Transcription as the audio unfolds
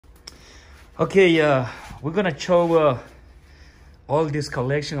Okay, we're gonna show all this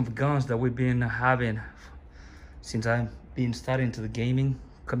collection of guns that we've been having since I've been starting to the gaming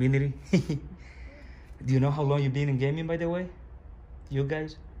community. Do you know how long you've been in gaming, by the way? You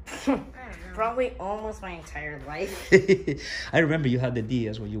guys? Probably almost my entire life. I remember you had the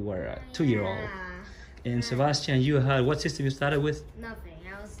DS when you were a 2-year-old. And Sebastian, you had, what system you started with? Nothing.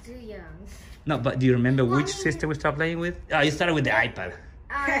 I was too young. No, but do you remember which system we started playing with? You started with the iPad.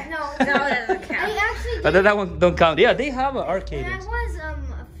 No, that doesn't count. I actually But that one don't count. Yeah, they have an arcade. when I was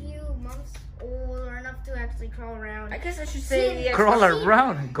a few months old or enough to actually crawl around. I guess I should say the Crawl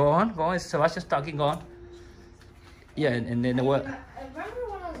around. Go on. Sebastian's talking. Go on. Yeah, and then what? I remember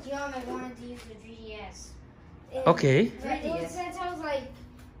when I was young, I wanted to use the 3DS. Okay. Since I was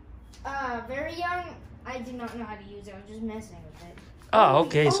like very young, I did not know how to use it. I was just messing with it. Oh,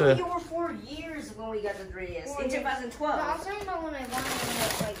 okay. So you were 4 years when we got the 3DS in 2012. No, I was talking about when I wanted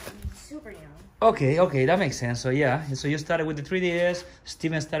to like super young. okay, that makes sense. So yeah, so you started with the 3DS.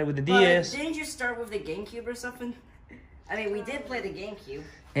 Steven started with the DS. Didn't you start with the GameCube or something? I mean, we did play the GameCube.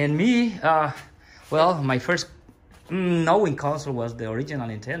 And me, well, my first knowing console was the original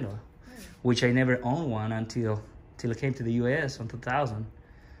Nintendo, which I never owned one until it came to the US in 2000.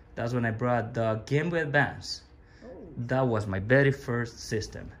 That's when I brought the Game Boy Advance. That was my very first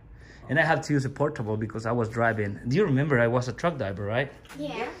system. And I had to use a portable because I was driving. Do you remember I was a truck driver, right?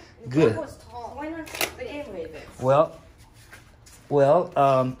 Yeah. Good. Was tall. Why not take the Game Boy Advance? Well,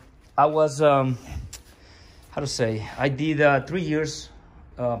 I was, how to say, I did 3 years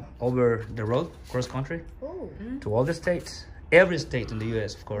over the road, cross country, to all the states. Every state in the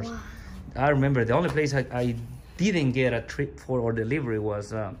US, of course. Wow. I remember the only place I didn't get a trip for or delivery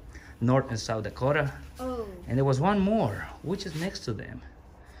was North and South Dakota. Oh. And there was one more, which is next to them.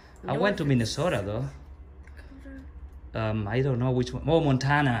 I went to Minnesota, though. I don't know which one. Oh,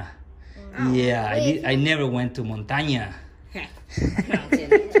 Montana. Oh. Yeah, I never went to Montana.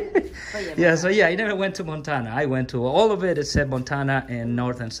 Yeah, so yeah, I never went to Montana. I went to all of it except Montana and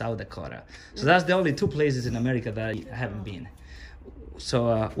North and South Dakota. So that's the only 2 places in America that I haven't been.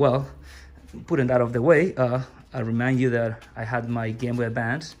 So, well, putting that off the way, I remind you that I had my Game Boy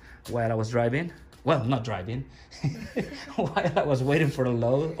Advance while I was driving. Well, not driving. While I was waiting for a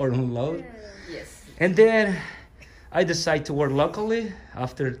load or unload. Yes. And then I decided to work locally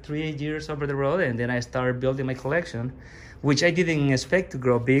after 3 years over the road, and then I started building my collection, which I didn't expect to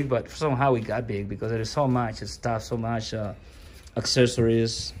grow big, but somehow it got big because there is so much stuff, so much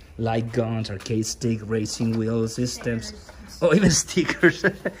accessories, light guns, arcade stick, racing wheels, systems, or even stickers.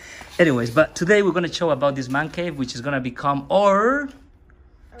 Anyways, but today we're going to show about this man cave, which is going to become our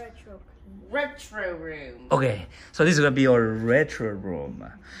Retro room. Okay, so this is going to be our retro room,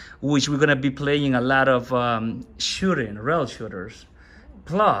 which we're going to be playing a lot of shooting, rail shooters.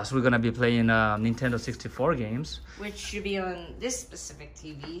 Plus, we're going to be playing Nintendo 64 games. Which should be on this specific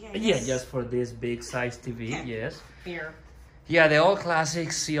TV. Yeah, just for this big size TV, yes. Here. Yeah, the all classic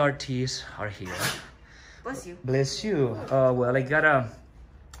CRTs are here. Bless you. Bless you. Well, I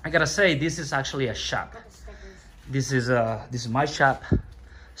gotta say, this is actually a shop. This is my shop.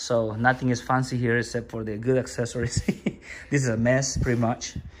 So nothing is fancy here except for the good accessories. This is a mess, pretty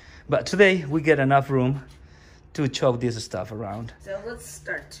much. But today we get enough room to show this stuff around. So let's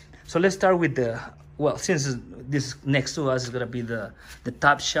start. So let's start with the, well, since this next to us is gonna be the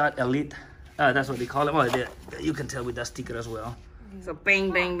Top Shot Elite. That's what they call it. Well, you can tell with that sticker as well. So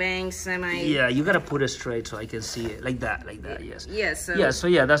bang, bang, bang, semi. Yeah, you gotta put it straight so I can see it like that, yes. Yeah, so. Yeah, so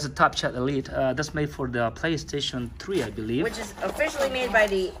yeah, that's the Top Shot Elite. That's made for the PlayStation 3, I believe. Which is officially made by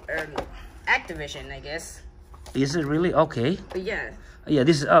the Activision, I guess. Is it really? Okay. But yeah. Yeah,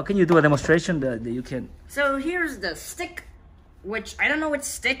 this is, can you do a demonstration that you can? So here's the stick, which I don't know which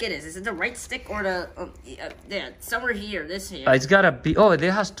stick it is. Is it the right stick or the, yeah, somewhere here, this here. It's gotta be, oh, it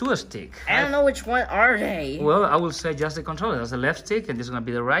has 2 sticks. I don't know which one are they. Well, I will say just the controller. That's the left stick, and this is gonna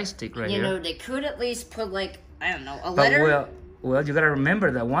be the right stick right here. You know, they could at least put like, I don't know, a letter. Well, you gotta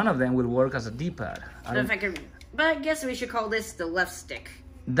remember that one of them will work as a D-pad. But I guess we should call this the left stick.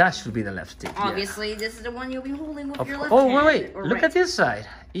 That should be the left stick. Obviously, yeah. This is the one you'll be holding with your left hand. hand. Wait. Look at this side.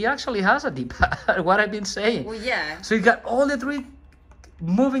 It actually has a D-pad, what I've been saying. Well, yeah. So you got all the 3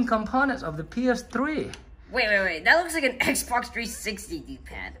 moving components of the PS3. Wait. That looks like an Xbox 360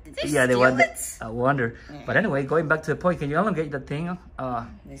 D-pad. Did they yeah, steal it? I wonder. Yeah. But anyway, going back to the point, can you elongate the thing?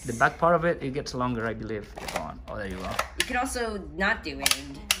 The back part of it gets longer, I believe. Oh, there you go. You can also not do it.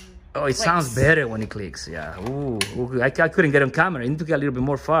 Oh, it sounds better when it clicks. Yeah. Ooh, I couldn't get on camera. I need to get a little bit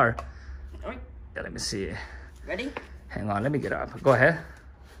more far. Right. Yeah, let me see. Ready? Hang on, let me get up. Go ahead.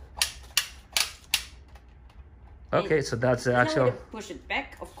 Okay, so that's the There's no way actual. to push it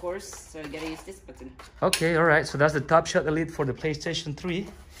back, of course, so you gotta use this button. Okay, all right. So that's the Top Shot Elite for the PlayStation 3.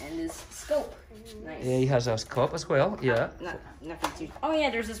 And this scope. Nice. Yeah, it has a scope as well. Yeah, Nothing too. Oh yeah,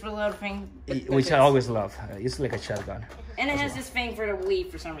 there's this reload thing. which I always love. It's like a shotgun. And it has this thing for the Wii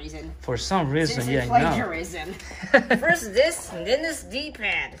for some reason. For some reason, Since yeah, it's I know. plagiarism. First this, and then this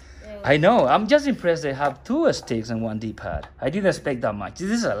D-pad. I know. I'm just impressed they have 2 sticks and 1 D-pad. I didn't expect that much.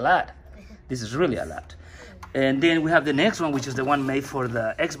 This is a lot. This is really a lot. And then we have the next one, which is the one made for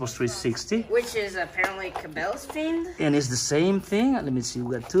the Xbox 360. Which is apparently Cabela's themed. And it's the same thing. Let me see.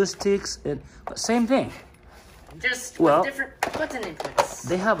 We got 2 sticks and same thing. Just Well, with different button inputs.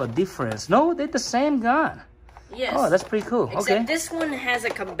 They have a difference. No, they're the same gun. Yes. Oh, that's pretty cool. Except Okay. this one has a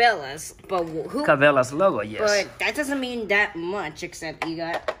Cabela's, but who? Cabela's logo, yes. But that doesn't mean that much, except you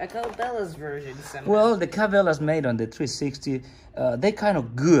got a Cabela's version somehow. Well, the Cabela's made on the 360, they kind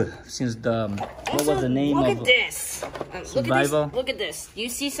of good since the what Also, was the name look of at this. Survival? Look at this. Do you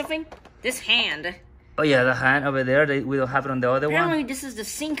see something? This hand. Oh yeah, the hand over there. We don't have it on the other Apparently, one. this is the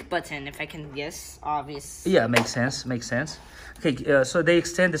sync button, if I can guess. Obvious. Yeah, makes sense. Makes sense. Okay, so they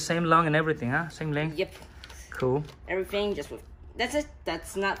extend the same long and everything, huh? Same length. Yep. Cool. Everything just with. That's it.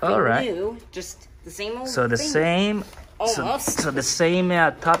 That's not All right. new. Just the same old. So the thing. same. Almost. So the same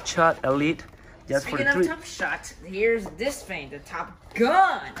Top Shot Elite. Just Speaking for the of 3. Top Shot, here's this thing, the Top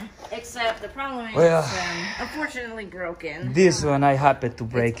Gun. Except the problem is, Well, it's unfortunately broken. This one I happened to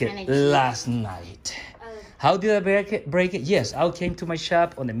break it kinda last night. How did I break it? Yes, I came to my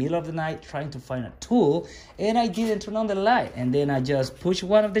shop on the middle of the night trying to find a tool, and I didn't turn on the light. And then I just pushed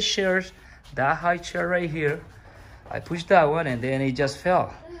one of the chairs, that high chair right here. I pushed that one, and then it just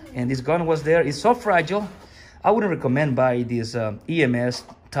fell. And this gun was there. It's so fragile. I wouldn't recommend buy this EMS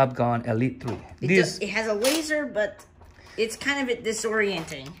Top Gun Elite 3. It has a laser, but it's kind of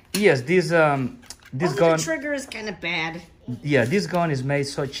disorienting. Yes, this Also, gun. the trigger is kind of bad. Yeah, this gun is made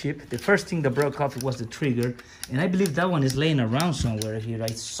so cheap. The first thing that broke off was the trigger, and I believe that one is laying around somewhere here. I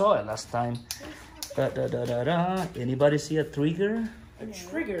saw it last time. Anybody see a trigger? A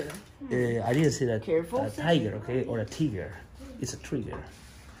trigger. I didn't see that. Careful. A tiger, okay, or a tiger. It's a trigger.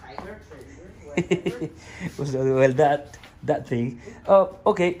 Tiger, trigger, whatever. Well, that thing. Oh,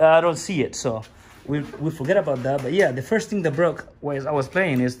 okay. I don't see it, so we forget about that. But yeah, the first thing that broke while I was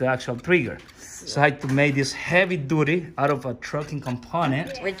playing is the actual trigger. So I had to make this heavy duty out of a trucking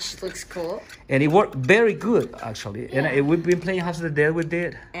component. Which looks cool. And it worked very good, actually. Yeah. And we've been playing House of the Dead with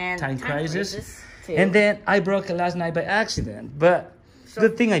it, And Time Crisis. too. And then I broke it last night by accident. But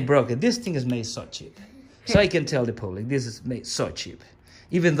good thing I broke it. This thing is made so cheap. So I can tell the public, this is made so cheap.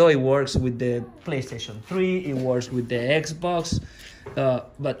 Even though it works with the PlayStation 3, it works with the Xbox,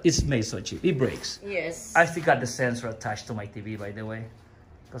 but it's made so cheap. It breaks. Yes. I still got the sensor attached to my TV, by the way.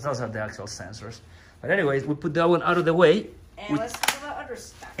 Because those are the actual sensors. But anyways, we put that one out of the way. And let's talk about other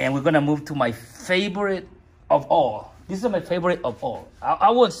stuff. And we're gonna move to my favorite of all. This is my favorite of all. I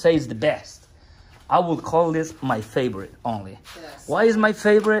won't say it's the best. I will call this my favorite only. Yes. Why is my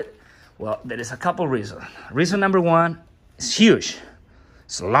favorite? Well, there is a couple reasons. Reason number one, it's huge.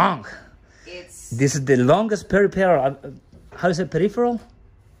 It's long. This is the longest peripheral. How do you say peripheral?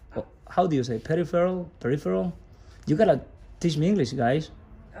 How do you say peripheral? Peripheral? You gotta teach me English, guys.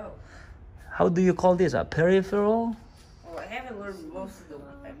 Oh. How do you call this? A peripheral? Well, I haven't learned most of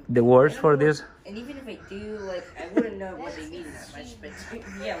The words for this? And even if I do, like, I wouldn't know what they mean that much, but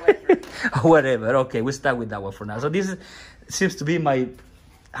yeah, whatever. Whatever. Okay, we start with that one for now. So this seems to be my,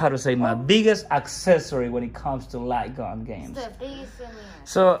 how to say, my biggest accessory when it comes to light gun games. It's the biggest thing we have.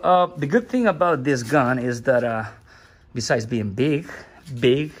 So the good thing about this gun is that besides being big,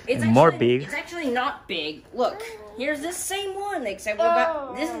 and more big. It's actually not big. Look, here's this same one, except we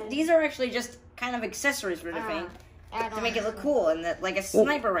got this. These are actually just kind of accessories for the thing to make it look cool and like a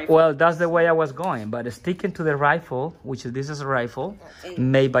sniper rifle. Well, that's the way I was going. But sticking to the rifle, which this is a rifle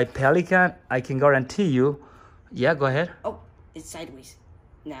made by Pelican, I can guarantee you. Yeah, go ahead. Oh, it's sideways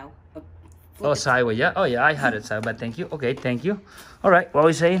now. Oh, sideways. Yeah. Oh, yeah. I had it sideways. Thank you. Okay. Thank you. All right. What were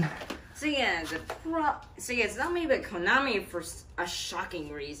you saying? So yeah, it's not made by Konami for a shocking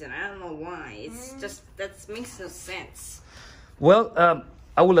reason. I don't know why. It's just that makes no sense. Well,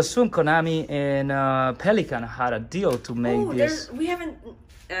 I will assume Konami and Pelican had a deal to make this. We haven't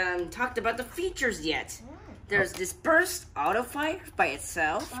talked about the features yet. There's this burst, auto fire by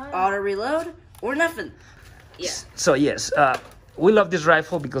itself, auto reload, or nothing. Yeah. So yes, we love this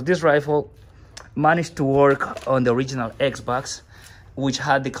rifle because this rifle managed to work on the original Xbox, which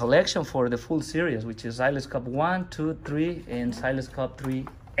had the collection for the full series, which is Silent Scope 1, 2, 3, and Silent Scope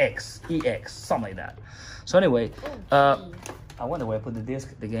 3X, EX, something like that. So anyway, I wonder where I put the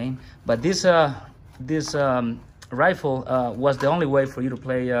disc, the game. But this rifle was the only way for you to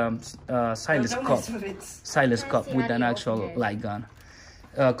play silence Don't cup, mess with it. silence cup with an actual light gun.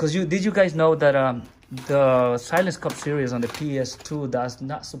 Cause did you guys know that the silence cup series on the PS2 does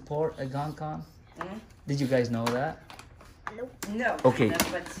not support a gun con? Mm-hmm. Did you guys know that? No. Okay.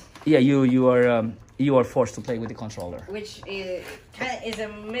 But Yeah, you are forced to play with the controller. which is kind of is a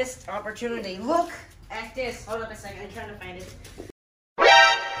missed opportunity. Look at this. Hold up a second. I'm trying to find it.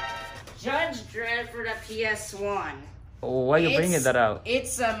 Judge Dredd for the PS1. Why are you bringing that out?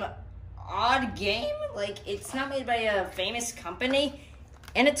 It's some odd game. Like, it's not made by a famous company,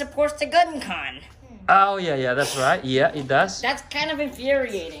 and it supports the gun con. Oh yeah, that's right. Yeah, it does. That's kind of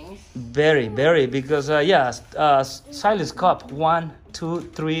infuriating. Very, because Silence Cup 1, 2,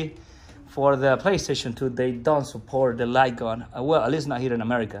 3 for the PlayStation 2, they don't support the light gun. Well, at least not here in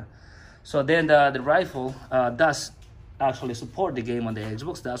America. So then the rifle does actually support the game on the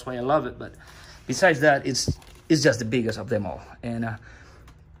Xbox. That's why I love it. But besides that, it's just the biggest of them all. And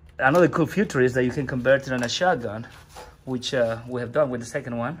another cool feature is that you can convert it on a shotgun, which we have done with the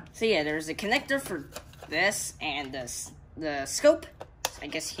second one. So yeah, there's a connector for this and the scope, I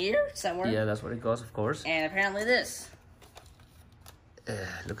guess here somewhere. Yeah, that's where it goes, of course. And apparently this.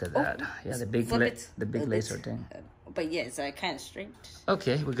 Look at that. Yeah, the big laser thing. But yeah, it's kind of straight.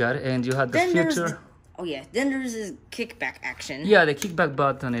 Okay, we got it. And you had the Then there's future. oh yeah, then there's this kickback action. Yeah, the kickback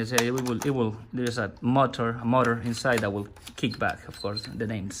button is it will. There's a motor inside that will kick back. Of course, the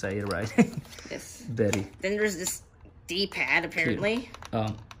name say it right. Yes. Betty. Then there's this D-pad apparently.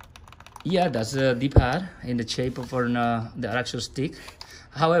 Yeah, that's a D-pad in the shape of the actual stick.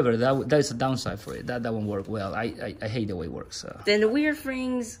 However, that is a downside for it. That won't work well. I hate the way it works. Then the weird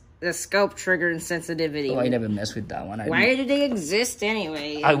things, the scope trigger and sensitivity. Oh, I never mess with that one. Why do they exist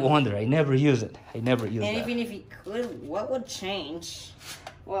anyway? I wonder. I never use it. I never use And that. even if you could, what would change?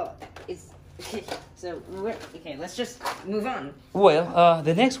 Well, it's so okay. Let's just move on. Well,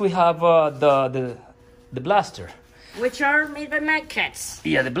 the next we have the blaster. Which are made by Mad Cats.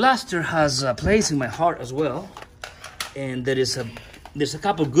 Yeah, the blaster has a place in my heart as well, and there's a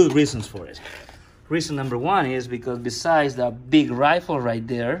couple good reasons for it. Reason number one is because besides the big rifle right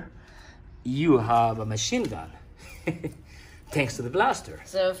there, you have a machine gun, thanks to the blaster.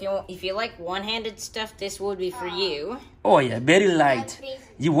 So if you like one-handed stuff, this would be for you. Oh yeah, very light.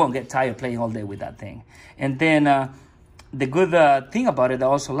 You won't get tired playing all day with that thing. And then the good thing about it I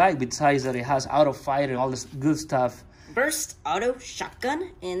also like, besides that it has auto fire and all this good stuff. Burst, auto,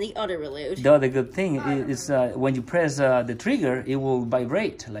 shotgun, and the auto reload. The other good thing is when you press the trigger, it will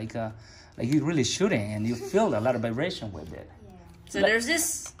vibrate like you're really shooting, and you feel a lot of vibration with it. So there's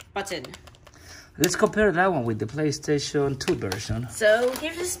this button. Let's compare that one with the PlayStation 2 version. So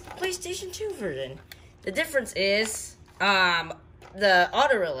here's this PlayStation 2 version. The difference is the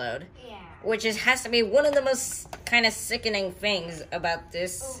auto reload, which has to be one of the most kind of sickening things about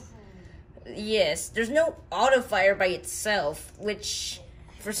this. Yes, there's no auto fire by itself, which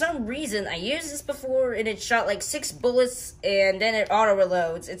for some reason I used this before and it shot like 6 bullets and then it auto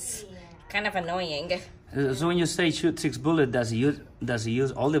reloads. It's kind of annoying. So when you say shoot 6 bullets, does it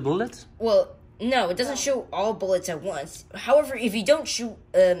use all the bullets? Well, no, it doesn't shoot all bullets at once. However, if you don't shoot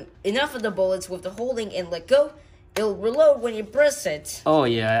enough of the bullets with the holding and let go, it'll reload when you press it. Oh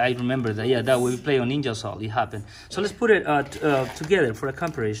yeah, I remember that. Yeah, that we play on Ninja Assault. It happened. So let's put it together for a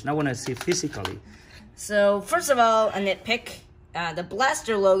comparison. I want to see physically. So first of all, a nitpick: the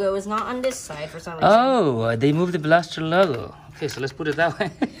blaster logo is not on this side for some reason. Oh, they moved the blaster logo. Okay, so let's put it that way.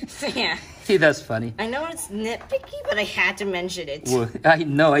 Yeah. Hey, that's funny. I know it's nitpicky, but I had to mention it. Well, I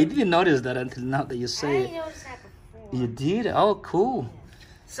know. I didn't notice that until now that you say it. noticed that before. You did? Oh, cool.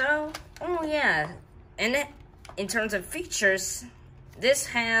 So, oh yeah, and then in terms of features, this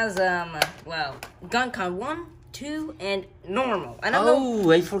has well, GunCon 1, 2, and normal. I don't know.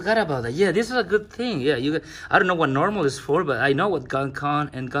 Oh, I forgot about that. Yeah, this is a good thing. Yeah, I don't know what normal is for, but I know what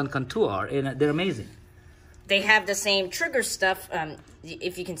GunCon and GunCon 2 are, and they're amazing. They have the same trigger stuff.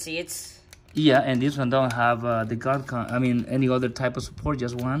 If you can see, it's. Yeah, and this one don't have the GunCon. I mean, any other type of support,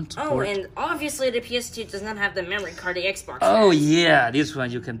 just one support. Oh, and obviously the PS2 does not have the memory card the Xbox Oh, has. yeah, this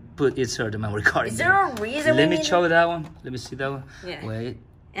one you can insert the memory card in Is there a reason Let we me need show that one. Let me see that one. Yeah. Wait.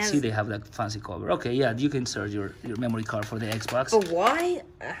 And- See, they have that fancy cover. Okay, yeah, you can insert your memory card for the Xbox. But why?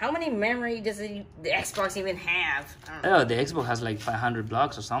 How many memory does the Xbox even have? Oh, the Xbox has like 500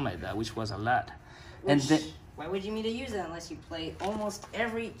 blocks or something like that, which was a lot. And then, Why would you need to use that unless you play almost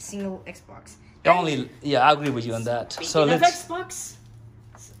every single Xbox? yeah, I agree with you on that. Speaking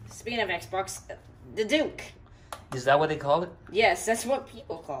of Xbox, the Duke. Is that what they call it? Yes, that's what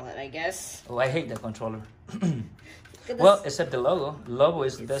people call it, I guess. Oh, I hate that controller. at this. Well, except the logo. The logo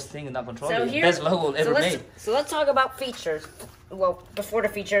is the best thing in that controller. So The here, best logo ever made. So let's talk about features. Well, before the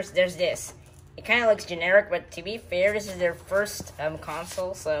features, there's this. It kind of looks generic, but to be fair, this is their first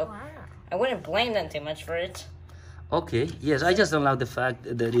console, so I wouldn't blame them too much for it. Okay, yes, I just don't like the fact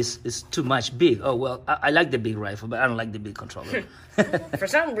that it's too much big. Oh, well, I like the big rifle, but I don't like the big controller. For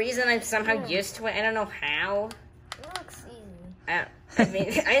some reason, I'm somehow used to it. I don't know how. It looks easy. I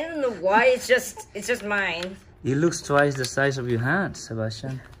mean, I don't know why. It's just mine. It looks twice the size of your hand,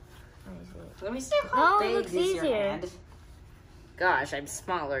 Sebastian. Let me see how Oh, it big looks is your easier. hand. Gosh, I'm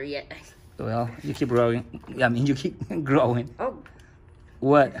smaller yet. Well, you keep growing. I mean, you keep growing. Oh.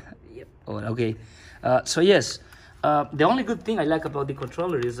 What? Yep. Oh, okay. So yes, the only good thing I like about the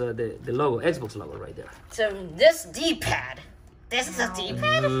controller is the logo, Xbox logo right there. So this D-pad. This is a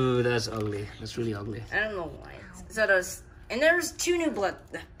D-pad? Ooh, that's ugly. That's really ugly. I don't know why. So there's two new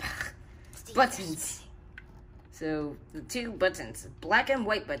buttons. So the two buttons, black and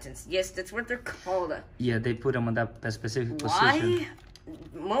white buttons. Yes, that's what they're called. Yeah, they put them on that specific position. Why?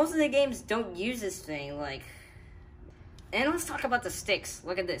 Most of the games don't use this thing. And let's talk about the sticks.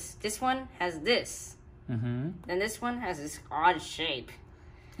 Look at this. This one has this. Mm-hmm. And this one has this odd shape.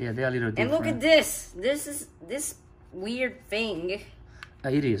 Yeah, they're a little different. And look at this. This weird thing.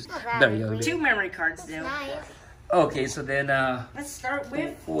 It is that very ugly. ugly. Two memory cards though. Nice. Okay, so then, Let's start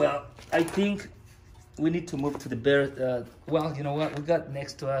with. well, I think we need to move to the bear. Well, you know what? We got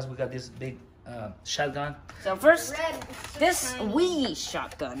next to us, we got this big shotgun. So first, Red. this Wii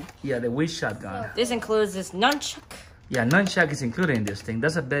shotgun. Yeah, the Wii shotgun. This includes this nunchuck, Yeah, nunchuck is included in this thing.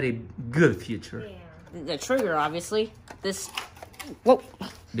 That's a very good feature. Yeah. the trigger, obviously. This, whoa,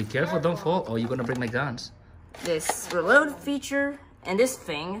 Be careful, don't fall, or you're gonna break my guns. this reload feature, and this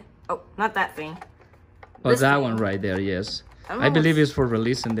thing. Oh, not that thing. Oh, This that thing. one right there, yes. I don't I know believe if- it's for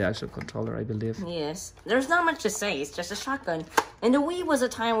releasing the actual controller, I believe. Yes, there's not much to say. It's just a shotgun. And the Wii was a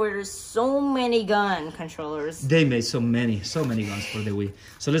time where there's so many gun controllers. They made so many guns for the Wii.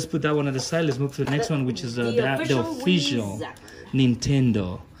 So let's put that one on the side. Let's move to the next one, which is the official Wii Zapper.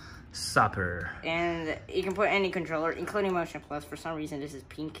 Nintendo Zapper. And you can put any controller, including Motion Plus. For some reason, this is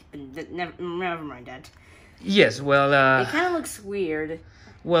pink. But never mind that. Yes, well, It kind of looks weird.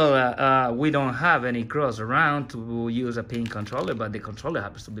 we don't have any cross around to use a pink controller, but the controller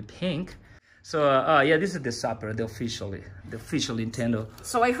happens to be pink. So, yeah, this is the Zapper, the official Nintendo.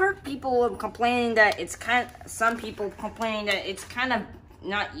 So I heard people complaining that some people complaining that it's kind of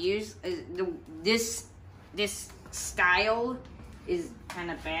not used. This style is kind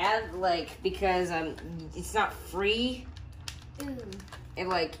of bad, because it's not free.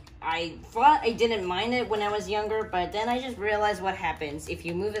 And I thought I didn't mind it when I was younger, but then I just realized what happens if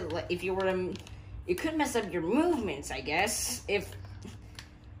you move it. If you were to, it could mess up your movements, I guess.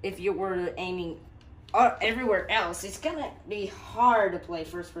 If you were aiming everywhere else, it's gonna be hard to play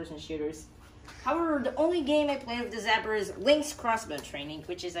first-person shooters. However, the only game I played with the Zapper is Link's Crossbow Training,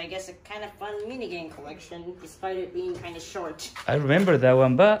 which is, I guess, a kind of fun minigame collection, despite it being kind of short. I remember that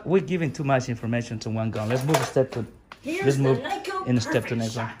one, but we're giving too much information to one gun. Let's move a step to. Here's Let's move the Nyko in a step to Perfect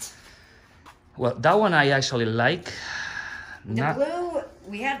next one. Shot. Well, that one I actually like. The blue,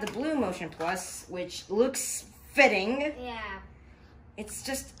 we have the blue Motion Plus, which looks fitting. Yeah. It's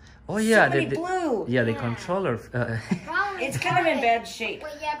just Oh yeah, so many blue. Yeah, the controller. It's kind of in bad shape.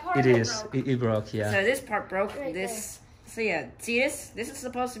 But yeah, part It of is. broke. It broke. Yeah. So this part broke. Right So yeah, see this? This is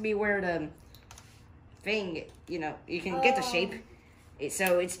supposed to be where the thing, you can get the shape.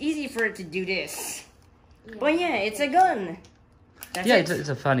 So it's easy for it to do this. Yeah. But yeah, it's a gun. That's Yeah, it. it's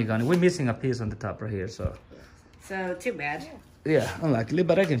a funny gun. We're missing a piece on the top right here, so. So too bad. Yeah, unluckily,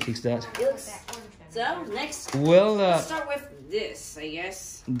 but I can fix that. So next, Well, let's start with this, I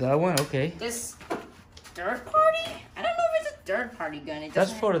guess. that one, okay. This third party? I don't know if it's a third party gun. It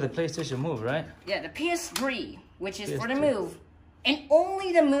That's doesn't for the PlayStation Move, right? Yeah, the PS3, which is for the PS3. Move. And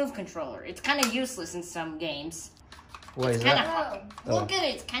only the Move controller. It's kind of useless in some games. Why is Kind that? of hard. Look at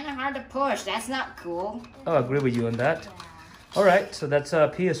it. It's kind of hard to push. That's not cool. Oh, I agree with you on that. All right, so that's a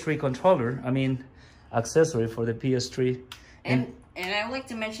PS3 controller. I mean, accessory for the PS3. And I would like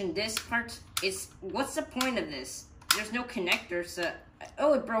to mention this part. What's the point of this? There's no connector, so...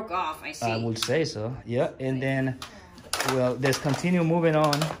 Oh, it broke off. I see. I would say so. Yeah, and then, well, let's continue moving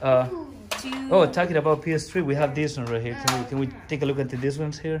on. Oh, talking about PS3, we have this one right here. Can we take a look at these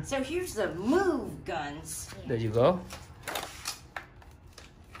ones here? So here's the Move guns. There you go.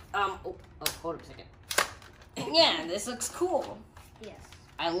 Hold up a second. Yeah, this looks cool. Yes.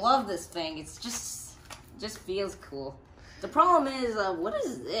 I love this thing. It's just feels cool. The problem is, what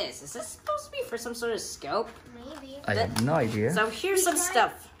is this? Is this supposed to be for some sort of scope? Maybe. I have no idea. So here's some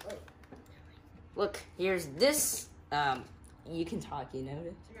stuff. Look, here's this You can talk, you know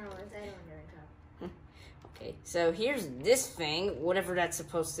it? No, I don't know. Okay, so here's this thing, whatever that's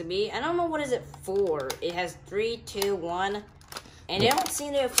supposed to be. I don't know what is it for. It has 3, 2, 1, and it don't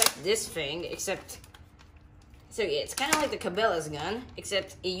seem to affect this thing, except... So yeah, it's kind of like the Cabela's gun,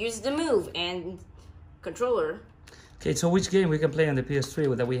 except it uses the move and controller. Okay, so which game we can play on the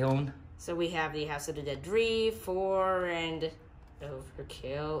PS3 that we own? So we have the House of the Dead 3, 4, and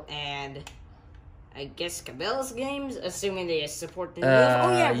Overkill, and I guess Cabela's games, assuming they support the move.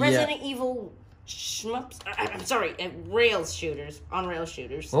 Oh yeah, Resident Evil shmups. I'm sorry, rail shooters, on-rail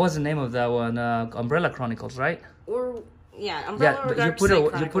shooters. What was the name of that one? Umbrella Chronicles, right? Or yeah, Umbrella. Yeah, or but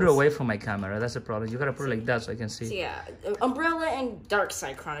you put it away from my camera. That's the problem. You gotta put it like that so I can see. So yeah, Umbrella and Dark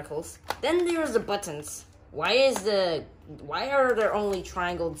Side Chronicles. Then there's the buttons. Why are there only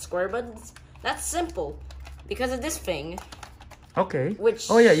triangle and square buttons? That's simple, because of this thing. Okay.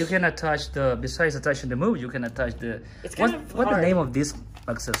 Which... Oh yeah, you can attach the, besides attaching the move, you can attach the... It's kind of what's the hard. name of this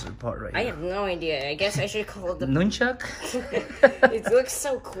accessory part right I here? have no idea. I guess I should call it the... Nunchuck? It looks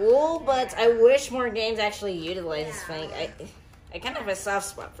so cool, but I wish more games actually utilize this thing. I kind of have a soft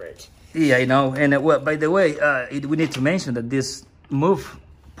spot for it. Yeah, I know. And well, by the way, we need to mention that this move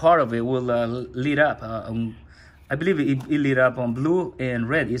part of it will lit up. I believe it lit up on blue and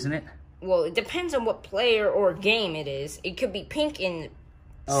red, isn't it? Well, it depends on what player or game it is. It could be pink in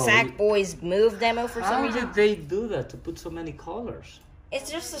Sackboy's move demo for some reason. How did they do that to put so many colors?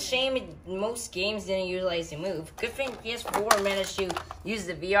 It's just a shame most games didn't utilize the move. Good thing PS4 managed to use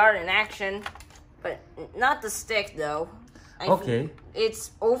the VR in action, but not the stick though. Okay.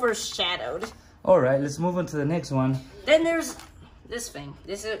 It's overshadowed. All right, let's move on to the next one. Then there's this thing.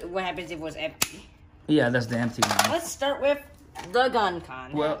 This is what happens if it was empty. Yeah, that's the empty one. Let's start with the gun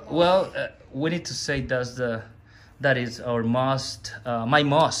con. Well, we need to say that is our my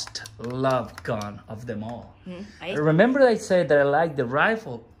most loved gun of them all. Remember I said that I like the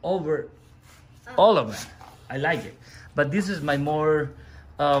rifle over all of them. I like it, but this is my more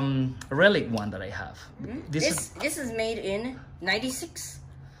relic one that I have. This is made in '96.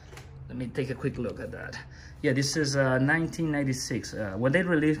 Let me take a quick look at that. Yeah, this is 1996. When they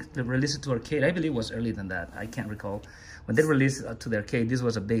released it to arcade, I believe it was earlier than that. I can't recall. When they released it to the arcade, this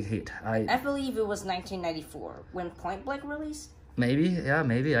was a big hit. I believe it was 1994 when Point Blank released. Maybe, yeah,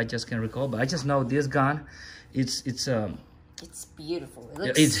 maybe. I just can't recall, but I just know this gun. It's beautiful.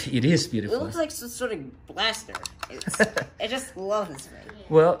 It is beautiful. It looks like some sort of blaster. I just love this thing.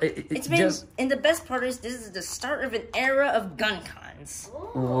 Well, it's been, and the best part is this is the start of an era of gun cons.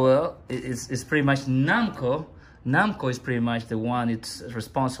 Well, it's pretty much Namco. Namco is pretty much the one it's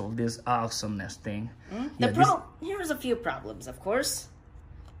responsible for this awesomeness thing. Here's a few problems, of course.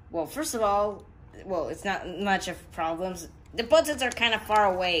 Well, first of all, it's not much of problems. The buttons are kind of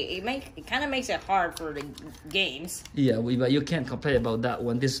far away. It kind of makes it hard for the games. Yeah, but you can't complain about that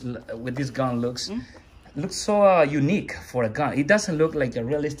one. With this gun looks so unique for a gun. It doesn't look like a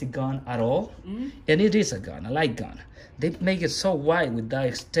realistic gun at all, and it is a gun, a light gun. They make it so wide with that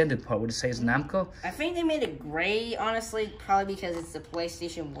extended part where it says Namco. I think they made it gray, honestly, probably because it's the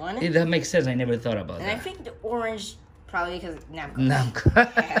PlayStation 1. That makes sense. I never thought about that. And I think the orange, probably because Namco.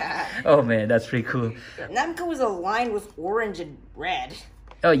 Namco. Yeah. Oh, man, that's pretty cool. Yeah, Namco was aligned with orange and red.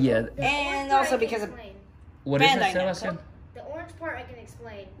 Oh, yeah. And also because of what is that, Sebastian? The orange part I can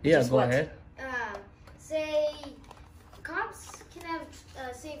explain. Yeah, go ahead. Say cops can have,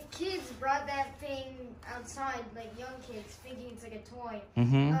 say if kids brought that thing outside, like young kids, thinking it's like a toy,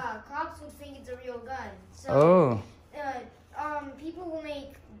 cops would think it's a real gun. So, people will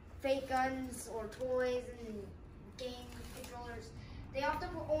make fake guns or toys and game controllers. They often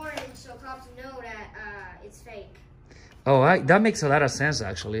put orange so cops know that it's fake. Oh, that makes a lot of sense,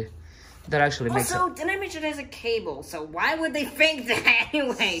 actually. That actually makes sense. Also, didn't I mention there's a cable, so why would they think that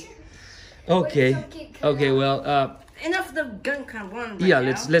anyway? Okay. Okay, well, enough of the GunCon 1 right yeah,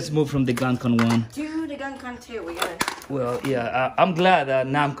 now. let's move from the GunCon 1 to the GunCon 2. We gotta... Well, yeah, I'm glad that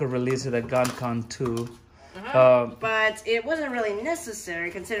Namco released the GunCon 2. But it wasn't really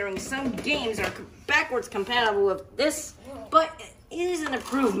necessary considering some games are backwards compatible with this, but it is an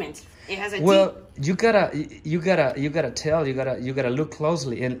improvement. It has a you gotta look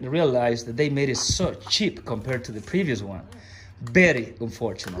closely and realize that they made it so cheap compared to the previous one. Very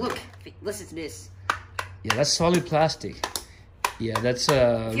unfortunate. Look, listen to this. Yeah, that's solid plastic. Yeah, that's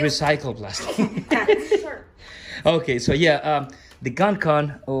recycled plastic. Sure. Okay, so yeah, the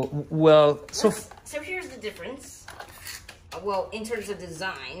GunCon. So here's the difference. Well, in terms of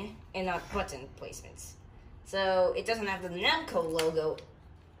design and not button placements. So it doesn't have the Namco logo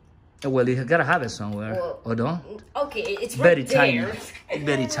Well, you gotta have it somewhere. Well, or don't? Okay, it's Very right tiny. there.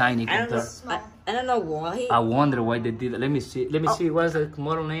 Very tiny. I don't know why. I wonder why they did it. Let me see. Let me see. What's the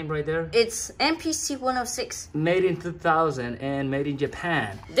model name right there? It's MPC 106. Made in 2000 and made in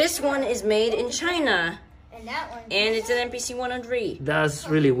Japan. This one is made in China. And that one. And it's an MPC 103. That's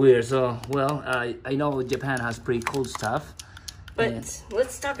really weird. So, well, I know Japan has pretty cool stuff. But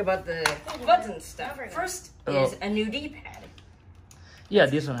let's talk about the button stuff. First is a new D-pad. Yeah,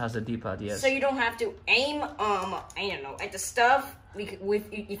 this one has a D-pad, yes. So you don't have to aim, I don't know, at the stuff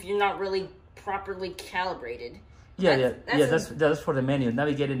if you're not really properly calibrated. Yeah, that's for the menu.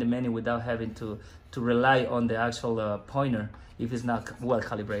 Navigating the menu without having to rely on the actual pointer if it's not well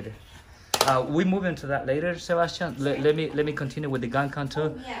calibrated. We move into that later, Sebastian. Let me continue with the gun count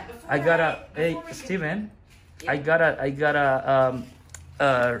too. I gotta, hey Steven, I gotta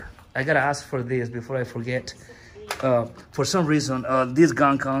ask for this before I forget. For some reason, these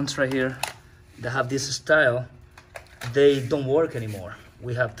gun counts right here, they have this style, they don't work anymore.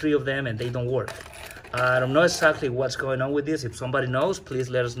 We have 3 of them and they don't work. I don't know exactly what's going on with this. If somebody knows, please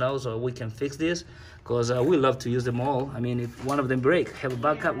let us know so we can fix this, because we love to use them all. I mean, if one of them break, have a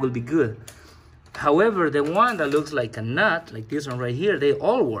backup will be good. However, the one that looks like a nut, like this one right here, they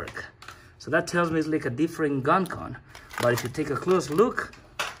all work. So that tells me it's like a different gun con. But if you take a close look,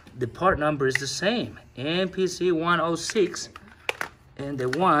 the part number is the same, MPC 106, and the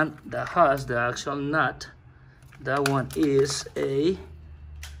one that has the actual nut, that one is a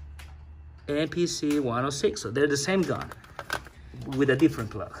MPC 106. So they're the same gun with a different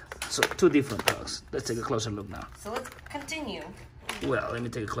plug. So 2 different plugs. Let's take a closer look now. So let's continue. Well, let me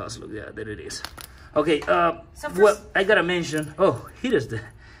take a closer look. Yeah, there it is. Okay. Well, I gotta mention. Oh, here is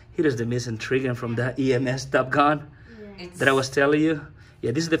the missing trigger from the EMS Top Gun that I was telling you. Yeah,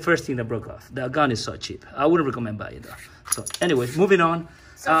 this is the first thing that broke off. The gun is so cheap. I wouldn't recommend buying it though. So anyways, moving on.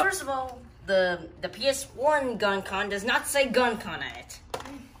 So first of all, the PS1 gun con does not say gun con on it.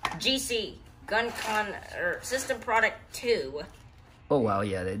 GC, gun con, or System Product 2. Oh wow,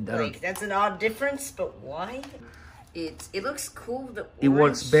 yeah. That's an odd difference, but why? It looks cool. It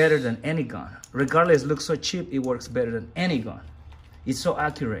works better than any gun. Regardless, it looks so cheap, it works better than any gun. It's so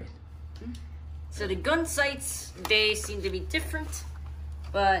accurate. So the gun sights, they seem to be different.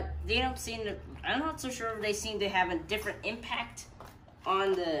 But they don't seem to, I'm not so sure if they seem to have a different impact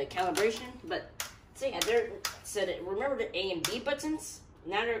on the calibration. But so yeah, remember the A and B buttons?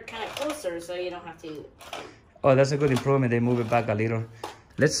 Now they're kind of closer, so you don't have to. Oh, that's a good improvement. They move it back a little.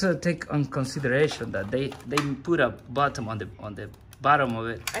 Let's take on consideration that they put a button on the bottom of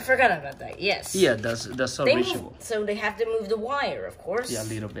it. I forgot about that. Yes. Yeah, that's so reachable. So they have to move the wire, of course. Yeah, a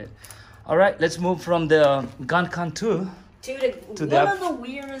little bit. All right, let's move from the gun con 2 to one of the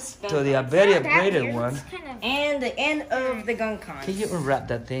weirdest gun to the very upgraded one. And the end of the gun con. Can you unwrap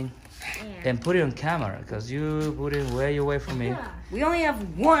that thing and put it on camera? Because you put it way away from me. We only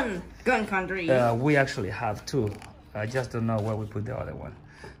have 1 gun con 3. We actually have 2. I just don't know where we put the other one.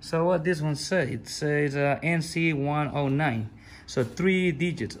 So what this one says, it says NC109. So 3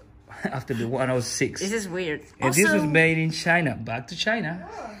 digits after the 106. This is weird. And also, this was made in China. Back to China.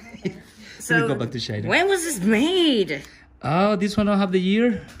 So Let me go back to China. When was this made? Oh, this one don't have the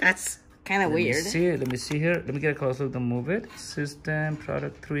year. That's kind of weird. Let me see here. Let me get a close look to move it. System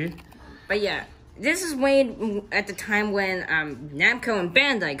Product 3. But yeah, this is made at the time when Namco and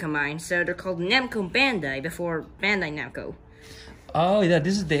Bandai combined. So they're called Namco Bandai before Bandai Namco. Oh yeah,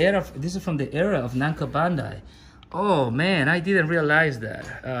 this is from the era of Namco Bandai. Oh man, I didn't realize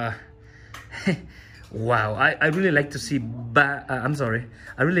that. Wow, I really like to see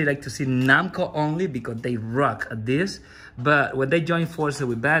I really like to see Namco only because they rock at this. But when they joined forces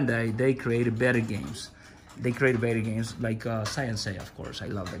with Bandai, they created better games. They created better games like Science A, of course. I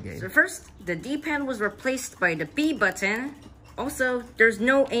love that game. So first, the D-pad was replaced by the B button. Also, there's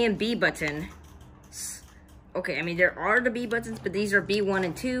no A and B button. Okay, I mean, there are the B buttons, but these are B1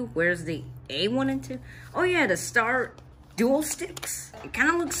 and 2. Where's the A1 and 2? Oh yeah, the Star dual sticks. It kind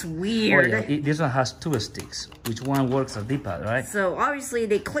of looks weird. Oh, yeah. This one has 2 sticks, which one works as D-pad, right? So obviously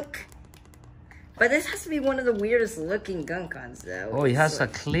they click. But this has to be one of the weirdest looking gun cons, though. Oh, it has a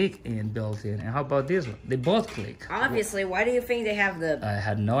click built in. And how about this one? They both click. Obviously, why do you think they have the... I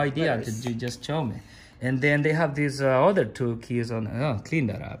had no idea until you just showed me. And then they have these other 2 keys on... Oh, clean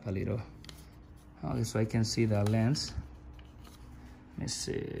that up a little. Okay, so I can see the lens. Let me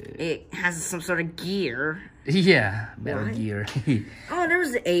see. It has some sort of gear. Yeah, better gear. Oh,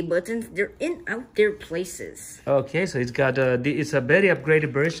 there's the A buttons. They're in out there places. Okay, so it's got it's a very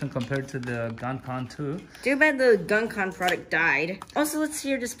upgraded version compared to the GunCon 2. Too bad the GunCon product died. Also, let's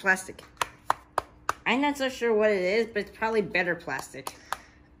hear this plastic. I'm not so sure what it is, but it's probably better plastic.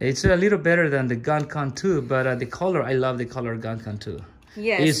 It's a little better than the GunCon 2, but the color, I love the color GunCon 2.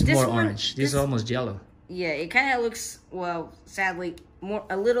 Yeah, it's more orange. This is almost yellow. Yeah, it kind of looks, well, sadly,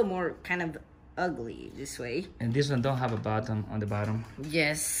 a little more kind of ugly this way. And this one don't have a button on the bottom.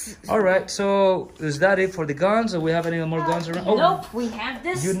 Yes. All right, so is that it for the guns, or we have any more guns around? Nope, we have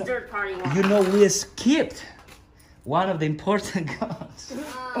this third-party one. You know, we skipped one of the important guns.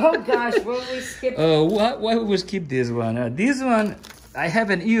 Oh gosh, what did we skip? Why would we skip this one? This one I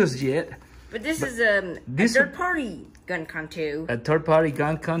haven't used yet. But this is a third-party GunCon 2. A third-party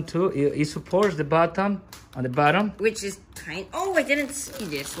GunCon 2. It supports the button on the bottom. Which is tiny. Oh, I didn't see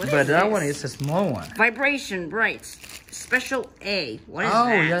this. What is but that this? one is a small one. Vibration brights. Special A. What is that? Oh,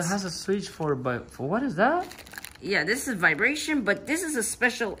 yeah, it has a switch for what is that? Yeah, this is vibration, but this is a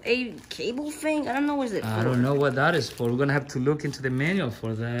special A cable thing. I don't know what is it for. I don't know what that is for. We're gonna have to look into the manual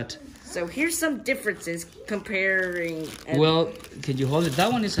for that. So here's some differences comparing. Well, can you hold it?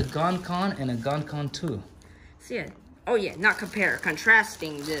 That one is a GunCon and a GunCon 2. So yeah. Oh yeah, not compare,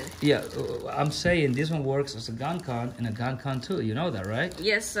 contrasting the. Yeah, I'm saying this one works as a GunCon and a GunCon 2. You know that, right?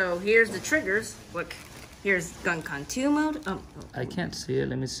 Yes. So here's the triggers. Look, here's GunCon 2 mode. I can't see it.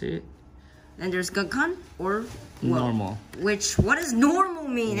 Let me see it. And there's GunCon or normal. What does normal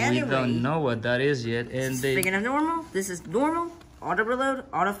mean anyway? We don't know what that is yet. And Speaking of normal, this is normal, auto reload,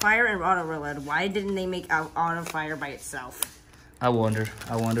 auto fire, and auto reload. Why didn't they make auto fire by itself? I wonder.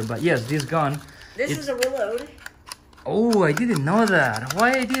 But yes, this gun. This is a reload. Oh, I didn't know that.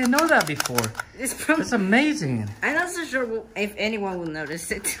 Why I didn't know that before? That's amazing. I'm not so sure if anyone will notice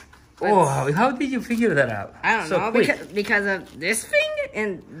it. Oh, how did you figure that out? I don't know, because of this thing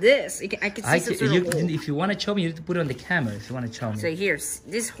and this. I can see some sort of hole. If you want to show me, you need to put it on the camera if you want to show me. So here's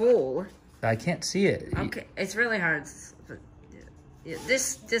this hole. I can't see it. Okay, it's really hard. Yeah,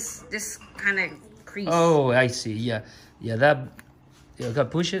 this kind of crease. Oh, I see. Yeah, that. You gotta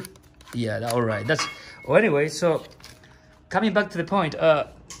push it. Yeah, all right. That's. Oh, anyway, so coming back to the point,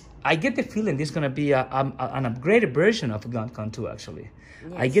 I get the feeling this is gonna be an upgraded version of GunCon 2. Actually,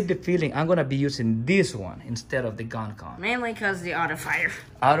 yes. I get the feeling I'm gonna be using this one instead of the GunCon. Mainly because the auto fire.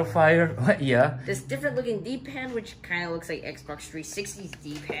 Auto fire, yeah. This different looking D-pad, which kind of looks like Xbox 360's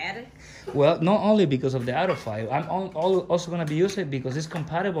D-pad. Well, not only because of the auto fire, I'm also gonna be using it because it's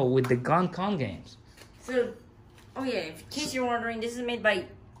compatible with the GunCon games. So, oh yeah, in case you're wondering, this is made by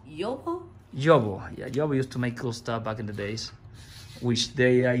Yobo? Yobo, yeah, Yobo used to make cool stuff back in the days, which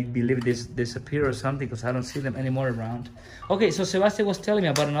I believe, disappear or something because I don't see them anymore around. Okay, so Sebastian was telling me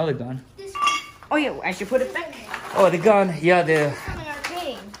about another gun. Oh yeah, I should put it back. Oh, the gun, yeah, From an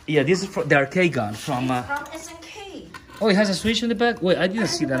arcade. Yeah, this is the arcade gun from SNK. Oh, it has a switch in the back. Wait, I didn't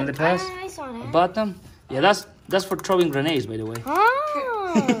see that in the past. I saw that. Bottom. Yeah, that's for throwing grenades, by the way.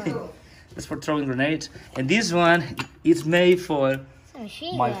 Oh. That's for throwing grenades, and this one is made for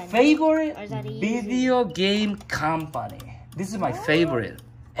my favorite video game company. This is my favorite.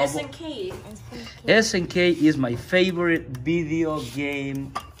 SNK. SNK is my favorite video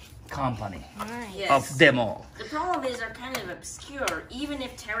game company of them all. The problem is they're kind of obscure, even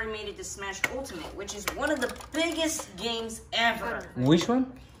if Terry made it to Smash Ultimate, which is one of the biggest games ever. Which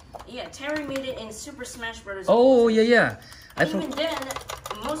one? Yeah, Terry made it in Super Smash Bros. Oh, yeah. Even then,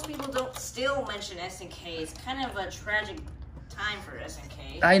 most people don't still mention SNK. It's kind of a tragic time for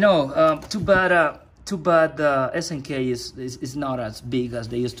SNK. I know. Too bad SNK is not as big as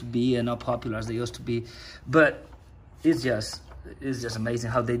they used to be and not popular as they used to be. But it's just amazing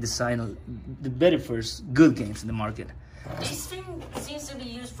how they design the very first good games in the market. This thing seems to be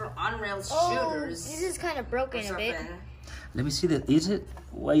used for on-rail shooters. Oh, this is kind of broken a bit. Let me see that. Is it?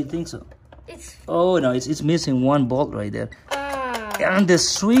 Why do you think so? It's. Oh no, it's missing one bolt right there. And the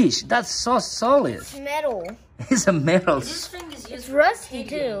switch, that's so solid. It's metal. It's a metal. This thing is used it's rusty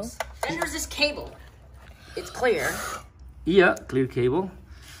too. Then there's this cable. It's clear. Yeah, clear cable.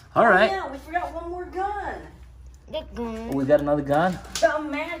 All right. Oh, yeah, we forgot one more gun. The gun. We got another gun. The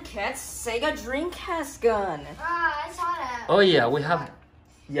Mad Catz Sega Dreamcast gun. I saw that. Oh yeah, we have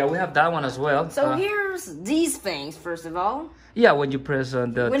that one as well. So here's these things, first of all. Yeah, when you press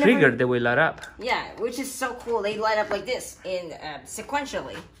the trigger, they will light up. Yeah, which is so cool. They light up like this in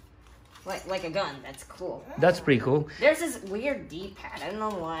sequentially, like a gun. That's cool. That's pretty cool. There's this weird D-pad. I don't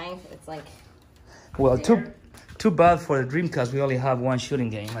know why. It's like. Well, too bad for the Dreamcast. We only have one shooting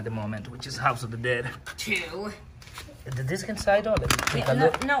game at the moment, which is House of the Dead. 2. The disc inside of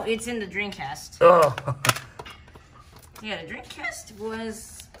it? No, it's in the Dreamcast. Oh. Yeah, the Dreamcast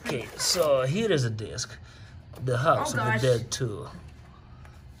was. Okay, so here is a disc. The House of the Dead 2.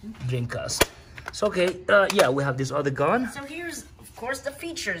 Dreamcast. So okay, yeah, we have this other gun. So here's, of course, the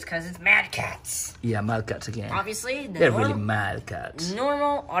features, because it's Mad Cats. Yeah, Mad Cats again. Obviously, They're really Mad Cats.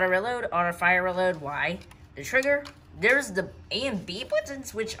 Normal, auto reload, auto fire reload. Why? The trigger. There's the A and B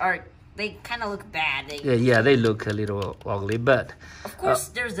buttons, which are, they kind of look bad. Yeah, they look a little ugly, but... Of course,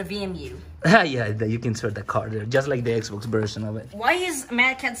 there's the VMU. Yeah, you can insert the card there, just like the Xbox version of it. Why is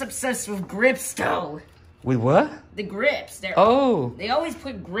Mad Cats obsessed with grips, though? With what? The grips. They always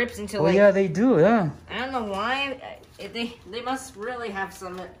put grips into like... Oh, yeah, they do, yeah. I don't know why. They must really have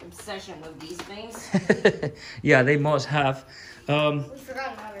some obsession with these things. Yeah, they must have. We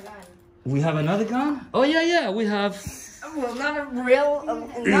forgot another gun. We have another gun? Oh, yeah, we have... Well, not a real,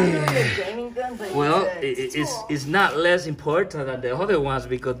 not really a gaming gun, but it's not less important than the other ones,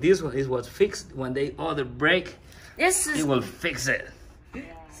 because this one is what's fixed. When they other break, it will fix it.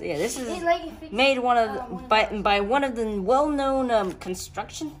 So yeah, this is made by one of the well-known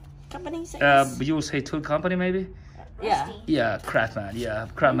construction companies. You would say tool company, maybe? Yeah. Yeah, Craftsman. Yeah,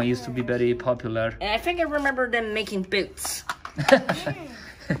 Craftsman used to be very popular. And I think I remember them making boots.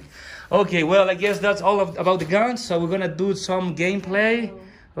 Okay, well, I guess that's all about the guns. So we're gonna do some gameplay.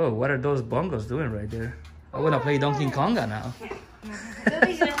 Oh, what are those bongos doing right there? I wanna play Donkey Konga now.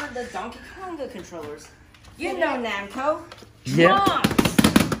 These are the Donkey Konga controllers. You know Namco. Yeah.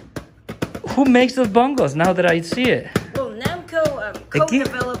 Who makes those bongos now that I see it? Well, Namco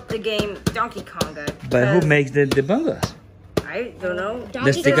co-developed the game Donkey Konga. But who makes the bongos? I don't know.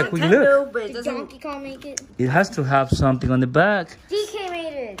 Let's take a quick look. But Did Donkey Kong make it? It has to have something on the back. DK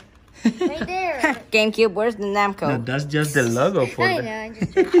made it. Right there. GameCube, where's the Namco? No, that's just the logo for I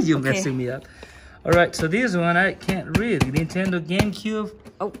it. know. You're messing me up. All right, so this one I can't read. Nintendo GameCube.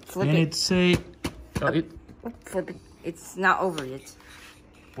 Oh, flip and it. it say... Oh, Flip it. It's not over yet.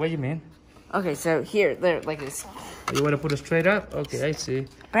 What do you mean? Okay, so here, there, like this. You want to put it straight up? Okay, I see.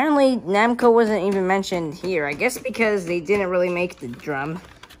 Apparently, Namco wasn't even mentioned here. I guess because they didn't really make the drum.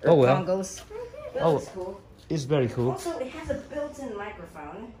 Oh, well. Bongos. Oh, That's cool. it's very cool. Also, it has a built-in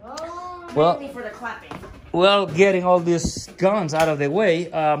microphone. Oh. Well, Mainly for the clapping. well, getting all these guns out of the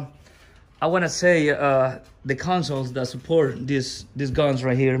way, I want to say the consoles that support these guns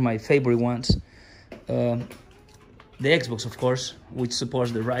right here, my favorite ones. The Xbox, of course, which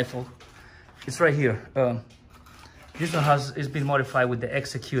supports the rifle. It's right here. This one is been modified with the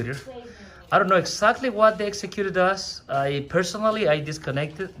executor. I don't know exactly what the executor does. I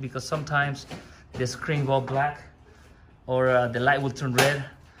disconnect it because sometimes the screen go black or the light will turn red.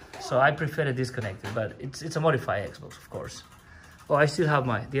 So I prefer to disconnect it, but it's a modified Xbox, of course. Oh, I still have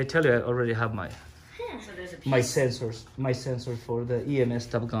did I tell you I already have my sensors for the EMS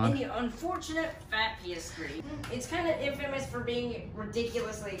Top Gun. And the unfortunate fat PS3. It's kind of infamous for being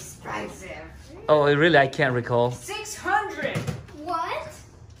ridiculously expensive. Oh, really? I can't recall. 600. What?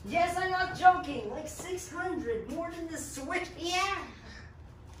 Yes, I'm not joking. Like 600, more than the Switch. Yeah.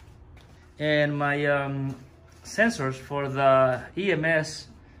 And my sensors for the EMS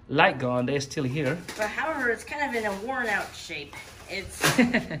light gun, they're still here. But however, it's kind of in a worn out shape. It's,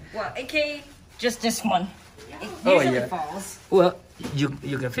 well, AK, just this one. It usually falls. Well, you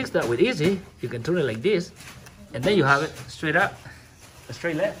can fix that with easy. You can turn it like this, and then you have it straight up,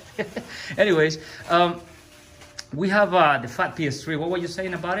 straight left. Anyways, we have the fat PS3. What were you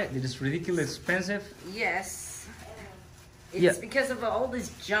saying about it? It is ridiculously expensive. Yes. It's because of all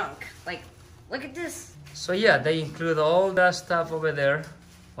this junk. Like, look at this. So yeah, they include all that stuff over there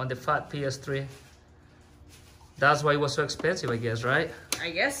on the fat PS3. That's why it was so expensive, I guess, right? I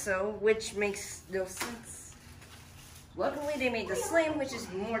guess so, which makes no sense. Luckily, they made the Slim, which is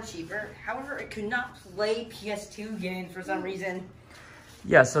more cheaper. However, it could not play PS2 games for some reason.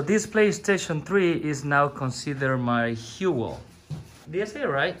 Yeah, so this PlayStation 3 is now considered my Hugo. Did I say it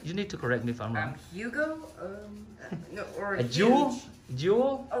right? You need to correct me if I'm wrong. Hugo? No, or a Jewel?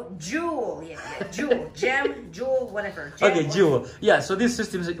 Jewel? Oh, Jewel. Yeah, Jewel. Gem, Jewel, whatever. Gem, okay, Jewel. Yeah, so this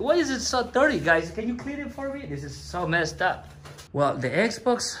system is... Why is it so dirty, guys? Can you clean it for me? This is so messed up. Well, the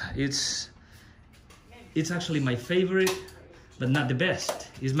Xbox, it's actually my favorite, but not the best.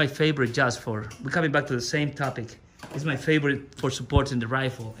 It's my favorite just for... We're coming back to the same topic. It's my favorite for supporting the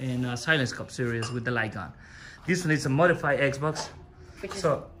rifle and Silence Scope series with the light gun. This one is a modified Xbox.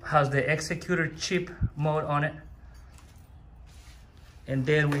 So has the executor chip mode on it. And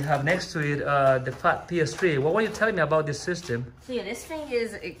then we have next to it the fat PS3. What were you telling me about this system? So yeah, this thing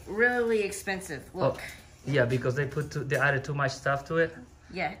is really expensive. Look. Oh, yeah, because they added too much stuff to it.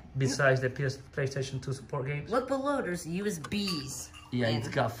 Yeah. Besides the PlayStation 2 support games. Look below, there's USBs. Yeah, it's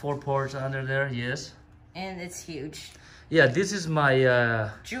got 4 ports under there, yes. And it's huge. Yeah, this is my...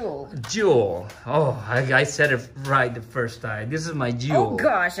 Jewel. Jewel. Oh, I said it right the first time. This is my Jewel. Oh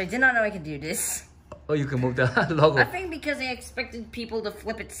gosh, I did not know I could do this. Oh, you can move the logo. I think because they expected people to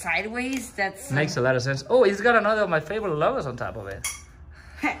flip it sideways. That's Makes a lot of sense. Oh, it's got another of my favorite logos on top of it.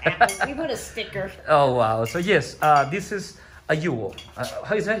 we put a sticker. Oh wow! So yes, this is a jewel.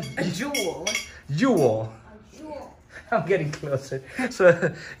 How is that? A jewel. Jewel. I'm getting closer.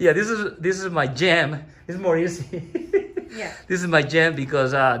 So yeah, this is my jam. This is more easy. Yeah. This is my jam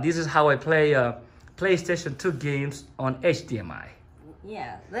because this is how I play PlayStation 2 games on HDMI.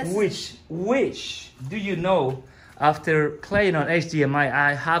 Yeah. Which do you know? After playing on HDMI,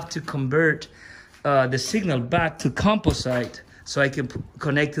 I have to convert the signal back to composite so I can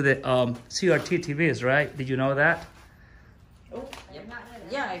connect to the CRT TVs. Right? Did you know that? Oh,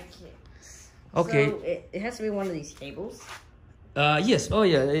 yeah. I can't. Okay. So it has to be one of these cables. Yes. Oh,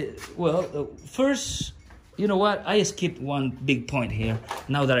 yeah. First, you know what? I skipped one big point here.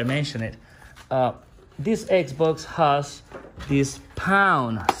 Now that I mention it, this Xbox has this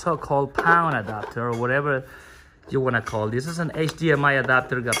so-called pound adapter or whatever you want to call this. This is an HDMI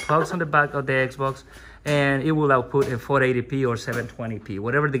adapter. Got plugs on the back of the Xbox, and it will output in 480p or 720p,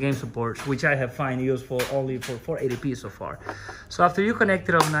 whatever the game supports, which I have found useful only for 480p so far. So after you connect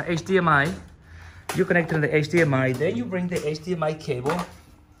it on HDMI. You connect it to the HDMI, then you bring the HDMI cable,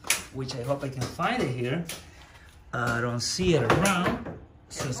 which I hope I can find it here. I don't see it around,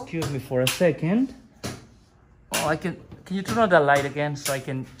 so excuse me for a second. Oh, can you turn on that light again so I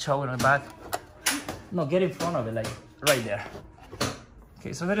can show it on the back? No, get in front of it, like right there.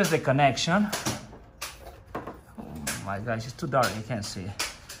 Okay, so there is the connection. Oh my gosh, it's too dark, you can't see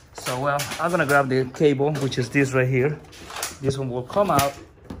it. So, well, I'm gonna grab the cable, which is this right here. This one will come out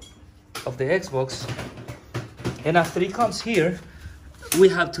of the Xbox, and after it comes here, we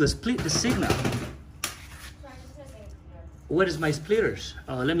have to split the signal. Where is my splitters?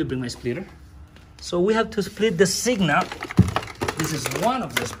 Let me bring my splitter. So we have to split the signal. This is one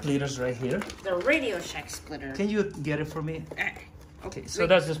of the splitters right here. The Radio Shack splitter. Can you get it for me? Okay, so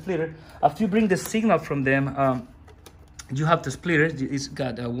that's the splitter. After you bring the signal from them, you have to split it. It's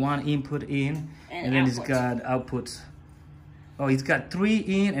got one input in, and then it's got outputs. Oh, it's got 3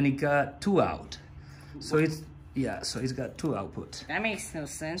 in and it got 2 out. So it's got 2 outputs. That makes no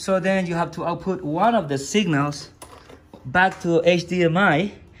sense. So then you have to output one of the signals back to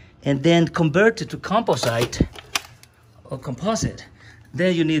HDMI and then convert it to composite or composite.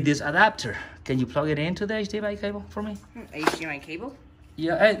 Then you need this adapter. Can you plug it into the HDMI cable for me? HDMI cable?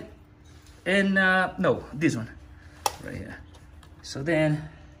 Yeah, and no, this one right here. So then,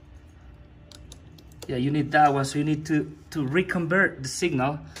 yeah, you need that one. So you need to reconvert the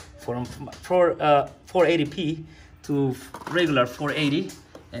signal from 480p to regular 480,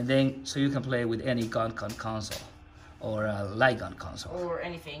 and then so you can play with any gun console or a light gun console or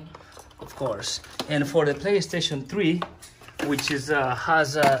anything, of course. And for the PlayStation 3, which is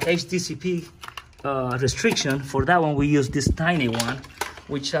has a HDCP restriction, for that one we use this tiny one,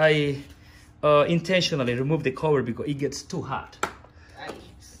 which I intentionally removed the cover because it gets too hot.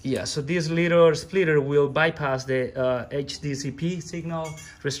 Yeah, so this little splitter will bypass the HDCP signal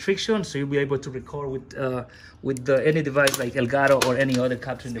restriction, so you'll be able to record with any device like Elgato or any other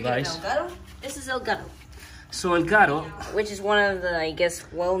capturing device. Elgato? This is Elgato. So Elgato, which is one of the, I guess,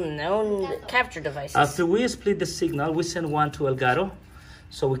 well-known capture devices. After we split the signal, we send one to Elgato,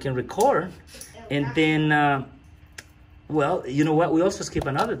 so we can record, and then, well, you know what? We also skip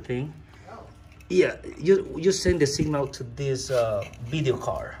another thing. Yeah, you send the signal to this video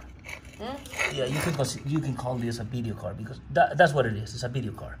card. Yeah, you can call this a video card because that's what it is. It's a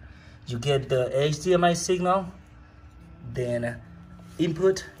video card. You get the HDMI signal, then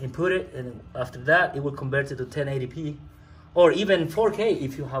input it, and after that it will convert it to 1080p or even 4K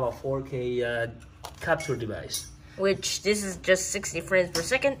if you have a 4K capture device. Which this is just 60 frames per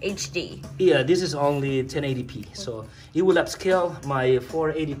second HD. Yeah, this is only 1080p, so it will upscale my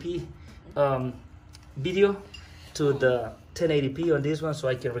 480p video to the 1080p on this one, so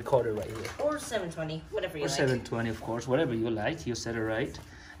I can record it right here. Or 720, whatever you like. Or 720, of course, whatever you like. You said it right,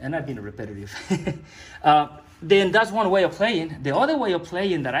 and I've been repetitive. Then that's one way of playing. The other way of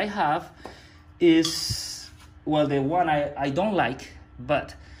playing that I have is, well, the one I don't like,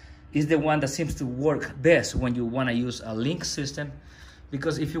 but is the one that seems to work best when you want to use a link system,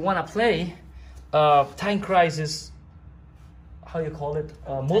 because if you want to play Time Crisis, how you call it,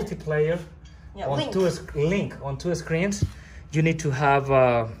 multiplayer, yeah, on two screens, you need to have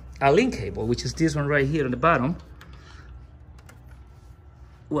a link cable, which is this one right here on the bottom.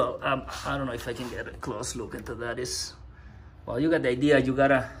 Well, I don't know if I can get a close look into that. Well, you got the idea. You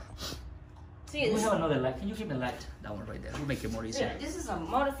gotta. See, we have another light. Can you give me a light? That one right there. We'll make it more easier. Yeah, this is a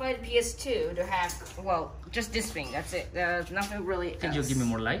modified PS2 to have, well, just this thing. That's it. There's nothing really. Can you give me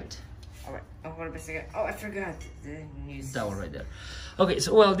more light? Alright, oh, what am I saying? Oh, I forgot the news. That one right there. Okay,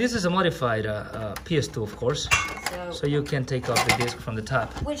 so well, this is a modified PS2, of course. So you can take off the disc from the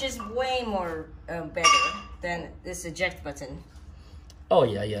top. Which is way more better than this eject button. Oh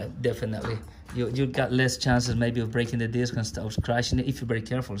yeah, definitely. You got less chances maybe of breaking the disc and stuff, crashing it if you're very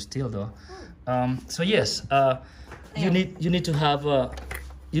careful. Still though, so yes, you need to have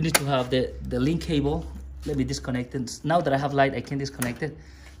the link cable. Let me disconnect it. Now that I have light, I can disconnect it.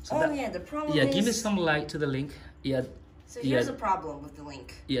 So the problem is... give me some light to the link. Yeah. So here's a problem with the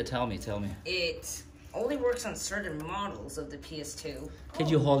link. Yeah, tell me. It only works on certain models of the PS2. Can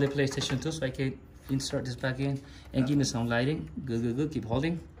you hold the PlayStation 2 so I can insert this back in and give me some lighting? Good. Keep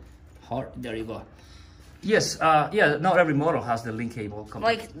holding. Hard. There you go. Yes. Not every model has the link cable.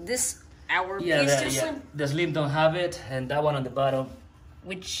 Like this, our PS2 Slim. The Slim don't have it, and that one on the bottom,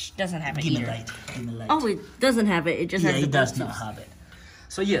 which doesn't have it give either. Give me light. Oh, it doesn't have it. It just has the it does not have it.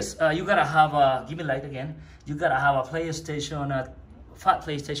 So yes, you gotta have a, give me light again. You gotta have a PlayStation, fat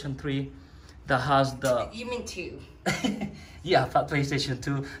PlayStation 3 that has the... You mean 2? Yeah, fat PlayStation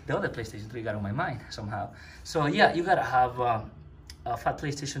 2. The other PlayStation 3 got on my mind somehow. So yeah, you gotta have a fat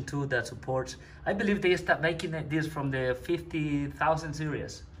PlayStation 2 that supports... I believe they start making this from the 50,000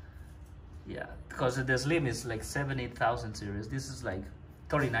 series. Yeah, because the Slim is like 78,000 series. This is like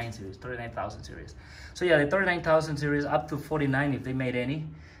 39,000 series. So yeah, the 39,000 series up to 49 if they made any,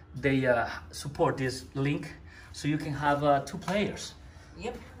 they support this link, so you can have 2 players.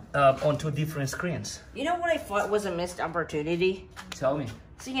 Yep. On 2 different screens. You know what I thought was a missed opportunity? Tell me.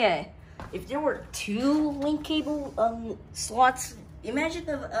 So yeah, if there were 2 link cable slots, imagine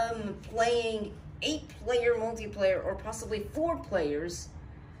playing 8-player multiplayer or possibly 4 players.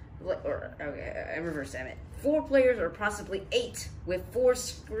 I reversed that. 4 players or possibly 8 with 4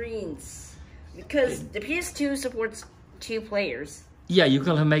 screens, because the PS2 supports 2 players. Yeah, you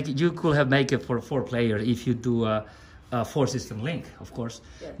could have make it for 4 players if you do a 4-system link, of course.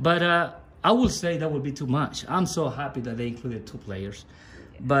 Yeah. But I would say that would be too much. I'm so happy that they included 2 players.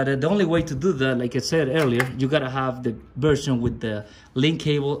 Yeah. But the only way to do that, like I said earlier, you gotta have the version with the link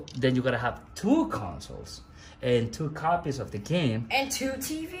cable. Then you gotta have 2 consoles and 2 copies of the game. And 2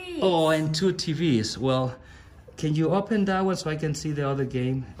 TVs. Oh, and 2 TVs. Well, can you open that one so I can see the other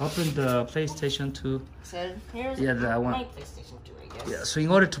game? Open the PlayStation 2. So here's that one. My PlayStation 2, I guess. Yeah. So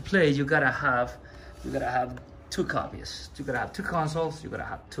in order to play, you gotta have 2 copies. You gotta have 2 consoles. You gotta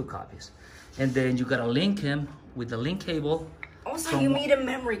have 2 copies, and then you gotta link him with the link cable. Also, you need a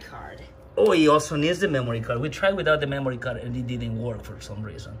memory card. Oh, he also needs the memory card. We tried without the memory card and it didn't work for some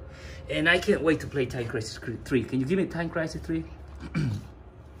reason. And I can't wait to play Time Crisis 3. Can you give me Time Crisis 3?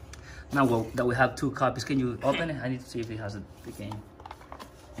 Now that we have 2 copies, can you open it? I need to see if it has the game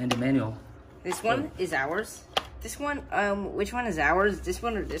and the manual. This one is ours. This one, which one is ours? This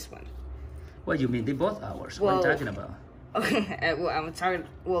one or this one? What do you mean? They're both ours. Well, what are you talking about? Okay, well, I'm talking.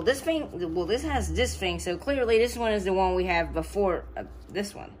 Well, this thing. Well, this has this thing. So clearly, this one is the one we have before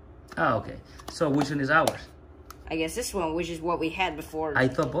this one. Oh, okay. So which one is ours? I guess this one, which is what we had before. I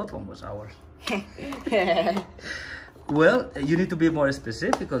thought both of them was ours. Well, you need to be more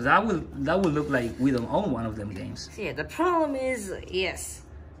specific, because that will look like we don't own one of them games. So yeah, the problem is, yes.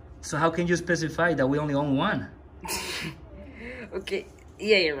 So how can you specify that we only own one? Okay,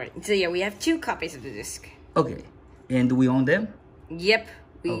 yeah, you're right. So yeah, we have 2 copies of the disc. Okay, and do we own them? Yep,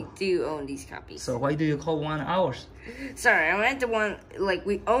 we do own these copies. So why do you call one ours? Sorry, I meant the one, like,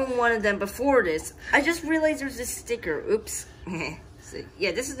 we own one of them before this. I just realized there's this sticker. Oops. So,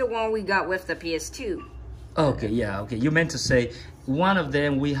 yeah, this is the one we got with the PS2. Okay, yeah, okay. You meant to say one of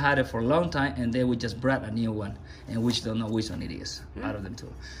them we had it for a long time, and then we just brought a new one, and we don't know which one it is out of them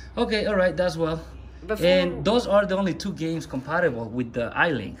 2. Okay, all right, that's well. And those are the only 2 games compatible with the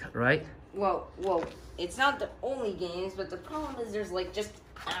iLink, right? Well, it's not the only games, but the problem is there's like just,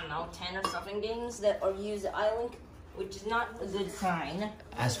 I don't know, 10 or something games that are used iLink, which is not a good sign.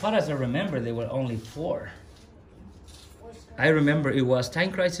 As far as I remember, there were only 4. I remember it was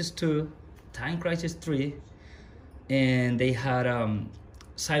Time Crisis 2, Time Crisis 3, and they had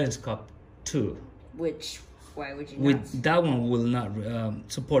Silence Cup 2. Which, why would you not? That one will not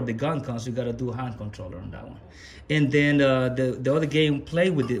support the gun console. You gotta do hand controller on that one. And then the other game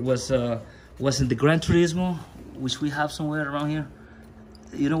played with it wasn't the Gran Turismo, which we have somewhere around here.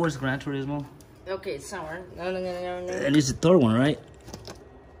 You know where's Gran Turismo? Okay, it's somewhere. No. And it's the 3rd one, right?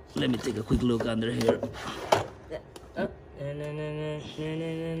 Let me take a quick look under here.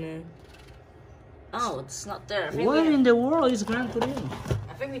 Oh, it's not there. What in the world is Gran Turismo?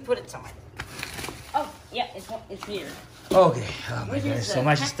 I think we put it somewhere. Oh, yeah, it's here. Okay. Oh my God, so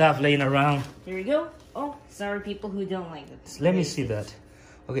much stuff laying around. Here we go. Oh, sorry, people who don't like it. Let me see that.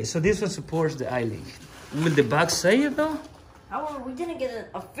 Okay, so this one supports the iLink. Will the box say it though? However, we didn't get an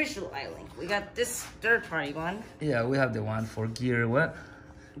official iLink. We got this third-party one. Yeah, we have the one for gear, what?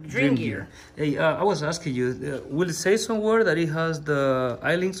 Dream Gear. Hey, I was asking you, will it say somewhere that it has the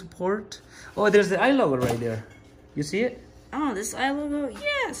iLink support? Oh, there's the iLogo right there. You see it? Oh, this iLogo?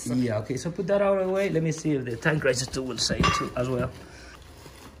 Yes. Yeah, okay, so put that out of the way. Let me see if the Time Crisis 2 will say it too as well.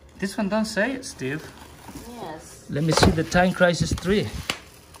 This one don't say it, Steve. Yes. Let me see the Time Crisis 3.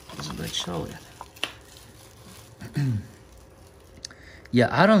 Let's show it. Yeah,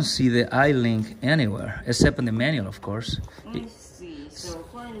 I don't see the iLink anywhere, except in the manual, of course. Let me see. So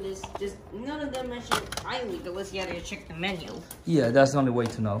according to this, just none of them mention iLink unless you had to check the manual. Yeah, that's the only way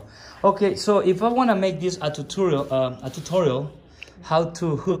to know. Okay, so if I want to make this a tutorial how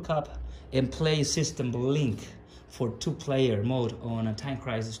to hook up and play System Link for 2-player mode on a Time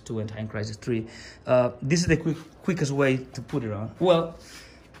Crisis 2 and Time Crisis 3, this is the quickest way to put it on. Well,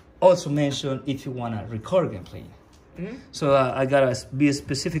 also mention if you want to record gameplay. So I gotta be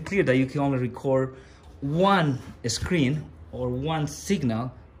specific clear that you can only record one screen or one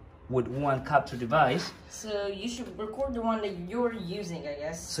signal with one capture device. So you should record the one that you're using, I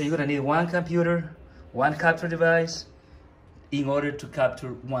guess. So you're gonna need one computer, one capture device in order to capture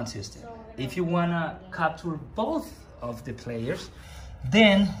one system. If you wanna capture both of the players,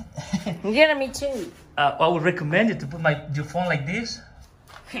 then Yeah, me too. I would recommend you to put your phone like this.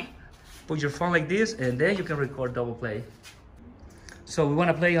 Put your phone like this, and then you can record double play. So we want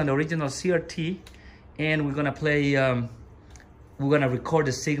to play on the original CRT, and we're gonna play. We're gonna record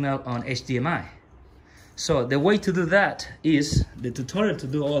the signal on HDMI. So the way to do that is the tutorial to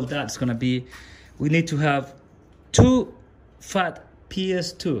do all that is gonna be. We need to have 2 fat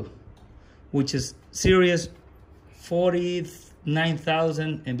PS2, which is series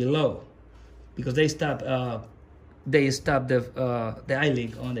 49,000 and below, because they stop the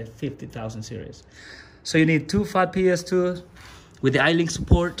iLink on the 50,000 series. So you need 2 fat PS2 with the iLink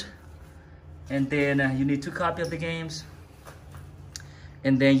support, and then you need 2 copies of the games,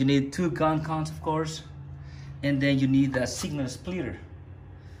 and then you need 2 gun cons, of course, and then you need a signal splitter,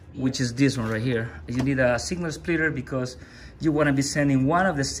 which is this one right here. You need a signal splitter because you want to be sending one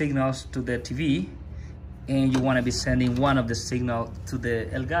of the signals to the TV, and you want to be sending one of the signal to the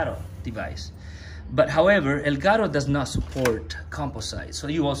Elgato device. But however, Elgato does not support composite, so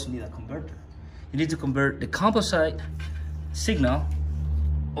you also need a converter. You need to convert the composite signal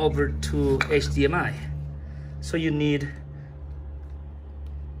over to HDMI. So you need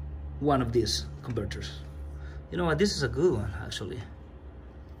one of these converters. You know what, this is a good one actually.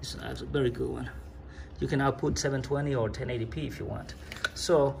 It's a very good one. You can output 720 or 1080p if you want.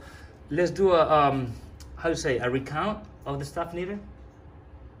 So let's do a, how to say, a recount of the stuff needed.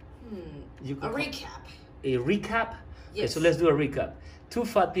 A recap. A recap? Yes. Okay, so let's do a recap. 2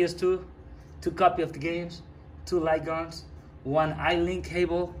 fat PS2, 2 copy of the games, 2 light guns, 1 iLink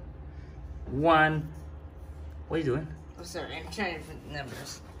cable, 1... What are you doing? I'm sorry, I'm trying to put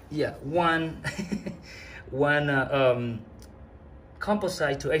numbers. Yeah, 1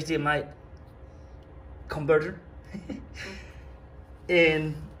 composite to HDMI converter,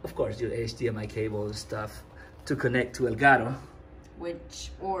 and of course your HDMI cable and stuff to connect to Elgato.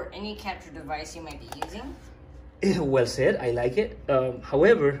 Or any capture device you might be using. Well said, I like it.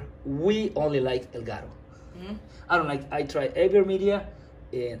 However, we only like Elgato. I tried Aver Media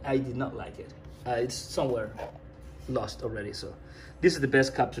and I did not like it. It's somewhere lost already. So this is the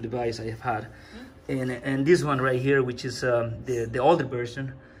best capture device I have had. And this one right here, which is the older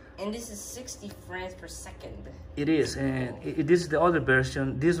version. And this is 60 frames per second. It is, and this is the older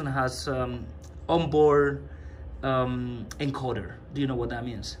version. This one has onboard encoder. Do you know what that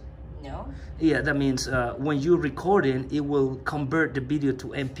means? No. Yeah, that means when you're recording, it will convert the video to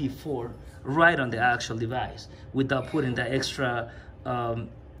MP4 right on the actual device without putting the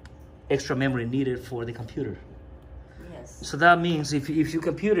extra memory needed for the computer. Yes. So that means if your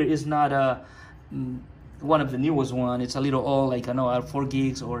computer is not one of the newest one, it's a little old, like I know 4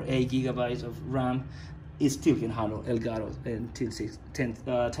 gigs or 8 gigabytes of RAM, it still can handle Elgato until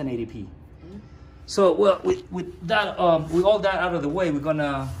 1080p. So well, with that, with all that out of the way, we're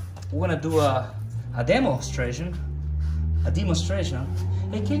gonna do a demonstration.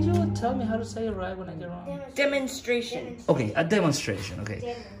 Hey, can you tell me how to say it right when I get wrong? Demonstration. Okay, a demonstration.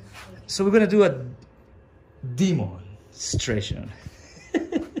 Okay. So we're gonna do a demonstration.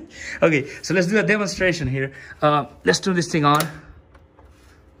 Okay, so let's do a demonstration here. Let's turn this thing on.